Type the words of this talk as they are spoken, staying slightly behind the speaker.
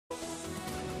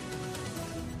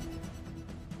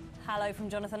Hello from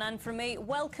Jonathan and from me.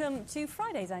 Welcome to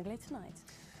Friday's Anglia Tonight.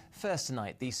 First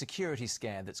tonight, the security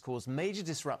scare that's caused major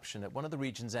disruption at one of the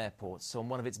region's airports on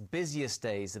one of its busiest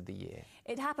days of the year.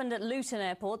 It happened at Luton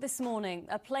Airport this morning.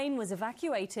 A plane was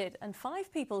evacuated and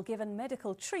 5 people given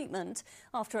medical treatment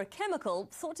after a chemical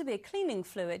thought to be a cleaning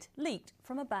fluid leaked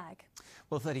from a bag.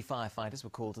 Well, 30 firefighters were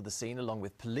called to the scene along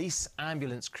with police,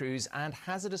 ambulance crews and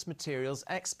hazardous materials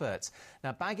experts.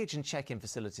 Now, baggage and check-in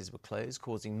facilities were closed,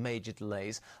 causing major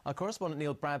delays. Our correspondent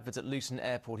Neil Bradford's at Luton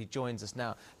Airport. He joins us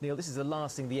now. Neil, this is the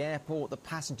last thing the airport, the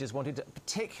passengers wanted,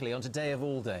 particularly on today of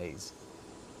all days.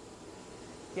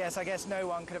 Yes, I guess no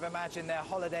one could have imagined their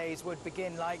holidays would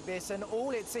begin like this, and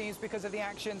all it seems because of the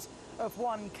actions of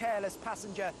one careless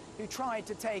passenger who tried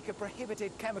to take a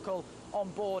prohibited chemical on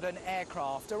board an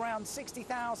aircraft. Around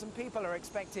 60,000 people are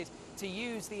expected to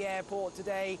use the airport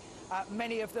today.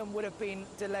 Many of them would have been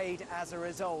delayed as a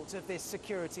result of this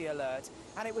security alert.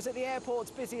 And it was at the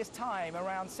airport's busiest time,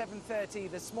 around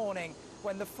 7:30 this morning,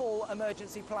 when the full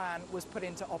emergency plan was put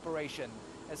into operation.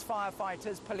 As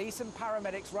firefighters, police and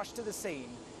paramedics rushed to the scene,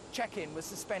 check-in was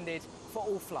suspended for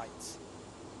all flights.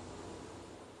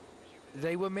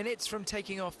 They were minutes from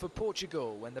taking off for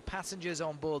Portugal when the passengers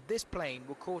on board this plane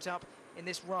were caught up in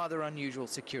this rather unusual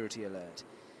security alert.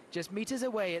 Just metres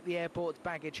away at the airport's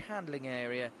baggage handling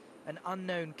area, an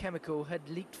unknown chemical had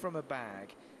leaked from a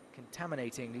bag,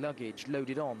 contaminating luggage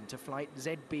loaded on to flight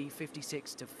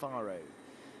ZB56 to Faro.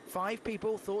 5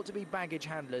 people thought to be baggage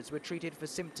handlers were treated for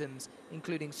symptoms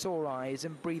including sore eyes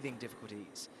and breathing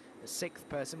difficulties. The 6th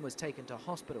person was taken to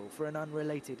hospital for an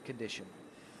unrelated condition.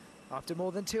 After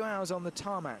more than 2 hours on the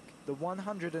tarmac, the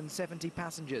 170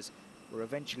 passengers were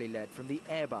eventually led from the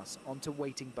Airbus onto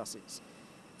waiting buses.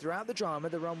 Throughout the drama,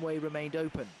 the runway remained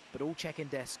open, but all check-in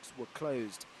desks were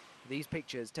closed. These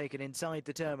pictures taken inside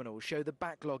the terminal show the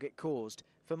backlog it caused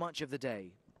for much of the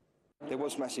day. There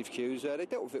was massive queues. They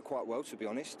dealt with it quite well, to be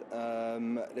honest.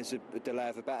 There's a delay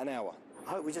of about an hour. I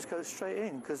hope we just go straight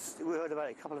in, because we heard about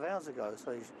it a couple of hours ago,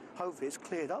 so hopefully it's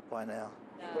cleared up by now.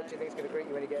 What do you think is going to greet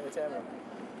you when you get in the terminal?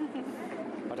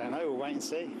 I don't know, we'll wait and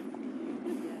see.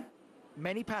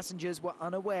 Many passengers were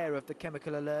unaware of the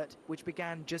chemical alert, which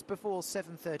began just before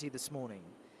 7:30 this morning.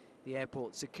 The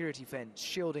airport security fence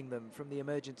shielding them from the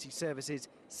emergency services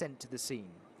sent to the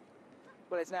scene.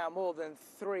 Well, it's now more than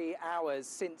 3 hours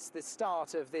since the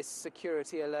start of this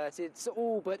security alert. It's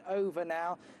all but over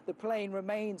now. The plane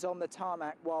remains on the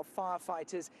tarmac while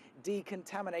firefighters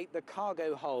decontaminate the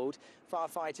cargo hold.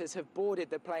 Firefighters have boarded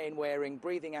the plane wearing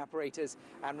breathing apparatus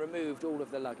and removed all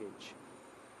of the luggage.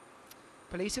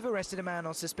 Police have arrested a man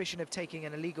on suspicion of taking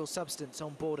an illegal substance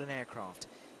on board an aircraft.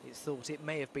 It's thought it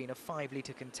may have been a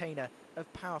 5-litre container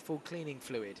of powerful cleaning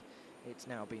fluid. It's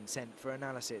now been sent for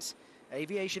analysis.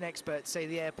 Aviation experts say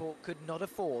the airport could not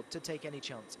afford to take any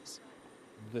chances.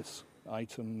 This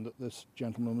item that this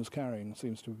gentleman was carrying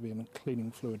seems to have been a cleaning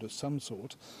fluid of some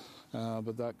sort,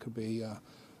 but that could be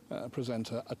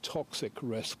present a toxic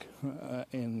risk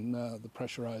in the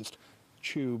pressurised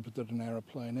tube that an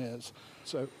aeroplane is.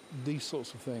 So these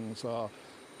sorts of things are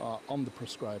on the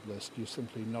prescribed list. You're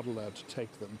simply not allowed to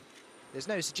take them. There's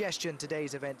no suggestion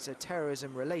today's events are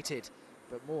terrorism related,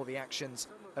 but more the actions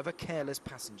of a careless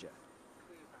passenger.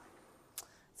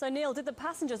 So, Neil, did the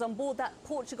passengers on board that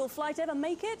Portugal flight ever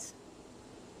make it?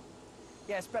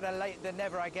 Yes, better late than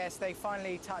never, I guess. They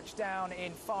finally touched down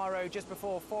in Faro just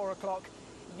before 4 o'clock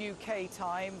UK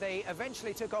time. They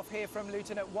eventually took off here from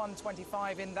Luton at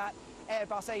 1:25 in that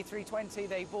Airbus A320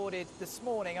 they boarded this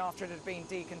morning after it had been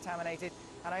decontaminated.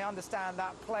 And I understand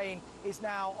that plane is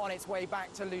now on its way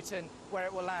back to Luton, where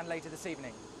it will land later this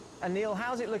evening. And Neil,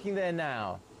 how's it looking there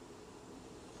now?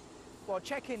 Well,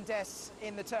 check-in desks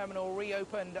in the terminal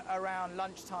reopened around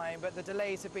lunchtime, but the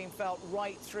delays have been felt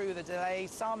right through the delay.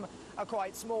 Some are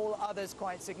quite small, others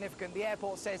quite significant. The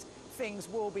airport says things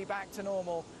will be back to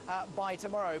normal by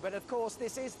tomorrow. But of course,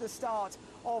 this is the start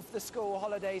of the school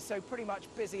holidays, so pretty much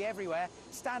busy everywhere.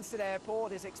 Stansted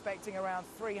Airport is expecting around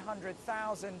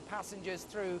 300,000 passengers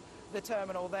through the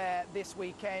terminal there this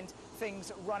weekend.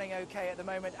 Things running okay at the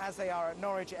moment, as they are at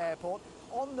Norwich Airport.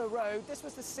 On the road, this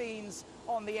was the scenes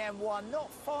on the M1, not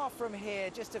far from here,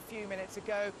 just a few minutes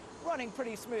ago, running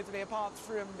pretty smoothly apart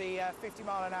from the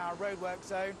 50-mile-an-hour roadwork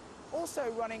zone.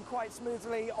 Also running quite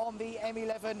smoothly on the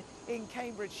M11 in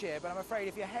Cambridgeshire, but I'm afraid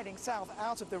if you're heading south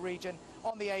out of the region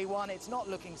on the A1, it's not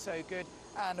looking so good.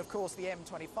 And of course the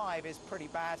M25 is pretty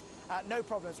bad. No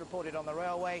problems reported on the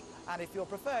railway. And if your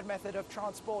preferred method of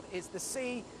transport is the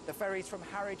sea, the ferries from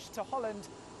Harwich to Holland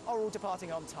are all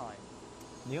departing on time.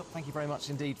 Neil, thank you very much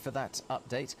indeed for that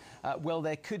update. Well,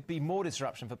 there could be more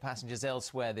disruption for passengers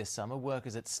elsewhere this summer.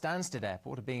 Workers at Stansted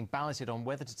Airport are being balloted on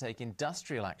whether to take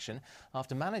industrial action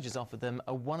after managers offered them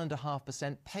a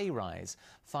 1.5% pay rise.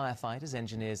 Firefighters,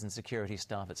 engineers and security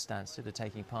staff at Stansted are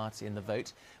taking part in the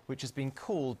vote, which has been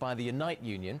called by the Unite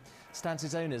Union.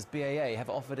 Stansted's owners, BAA, have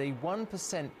offered a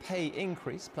 1% pay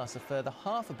increase plus a further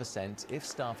 0.5% if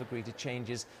staff agree to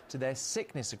changes to their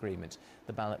sickness agreement.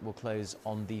 The ballot will close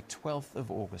on the 12th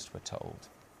of August, we're told.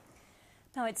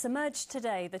 Now, it's emerged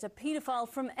today that a paedophile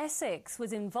from Essex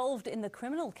was involved in the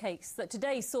criminal case that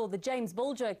today saw the James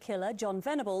Bulger killer, Jon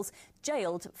Venables,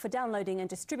 jailed for downloading and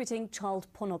distributing child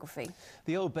pornography.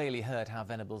 The Old Bailey heard how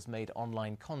Venables made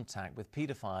online contact with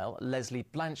paedophile Leslie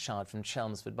Blanchard from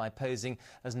Chelmsford by posing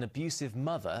as an abusive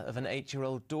mother of an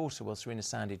 8-year-old daughter. Well, Serena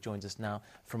Sandy joins us now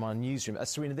from our newsroom.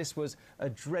 Serena, this was a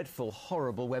dreadful,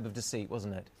 horrible web of deceit,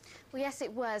 wasn't it? Well, yes,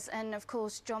 it was. And, of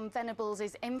course, Jon Venables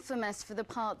is infamous for the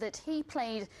part that he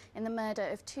played in the murder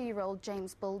of 2-year-old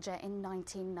James Bulger in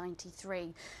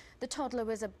 1993. The toddler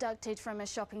was abducted from a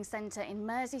shopping centre in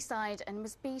Merseyside and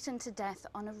was beaten to death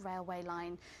on a railway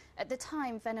line. At the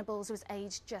time, Venables was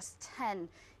aged just 10.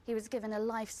 He was given a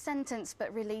life sentence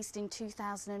but released in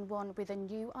 2001 with a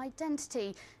new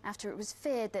identity after it was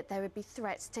feared that there would be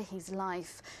threats to his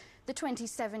life. The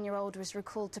 27-year-old was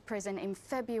recalled to prison in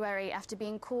February after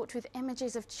being caught with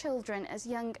images of children as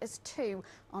young as 2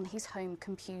 on his home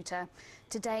computer.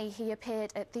 Today, he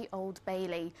appeared at the Old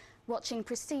Bailey. Watching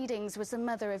proceedings was the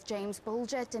mother of James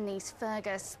Bulger, Denise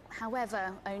Fergus.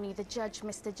 However, only the judge,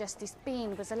 Mr. Justice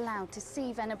Bean, was allowed to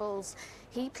see Venables.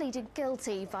 He pleaded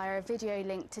guilty via a video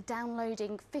link to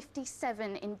downloading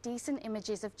 57 indecent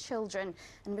images of children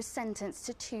and was sentenced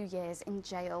to 2 years in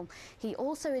jail. He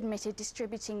also admitted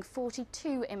distributing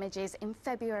 42 images in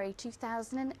February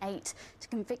 2008 to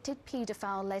convicted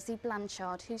paedophile Leslie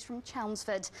Blanchard, who's from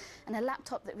Chelmsford. And a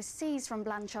laptop that was seized from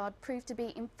Blanchard proved to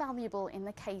be invaluable in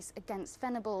the case against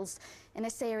Venables. In a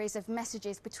series of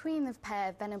messages between the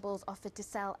pair, Venables offered to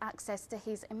sell access to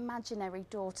his imaginary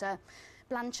daughter.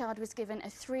 Blanchard was given a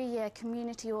 3-year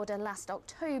community order last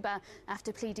October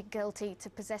after pleading guilty to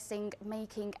possessing,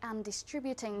 making and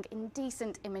distributing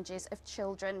indecent images of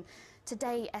children.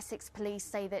 Today, Essex police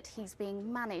say that he's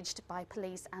being managed by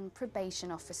police and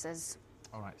probation officers.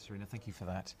 All right, Serena, thank you for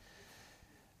that.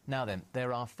 Now then,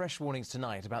 there are fresh warnings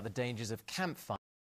tonight about the dangers of campfire.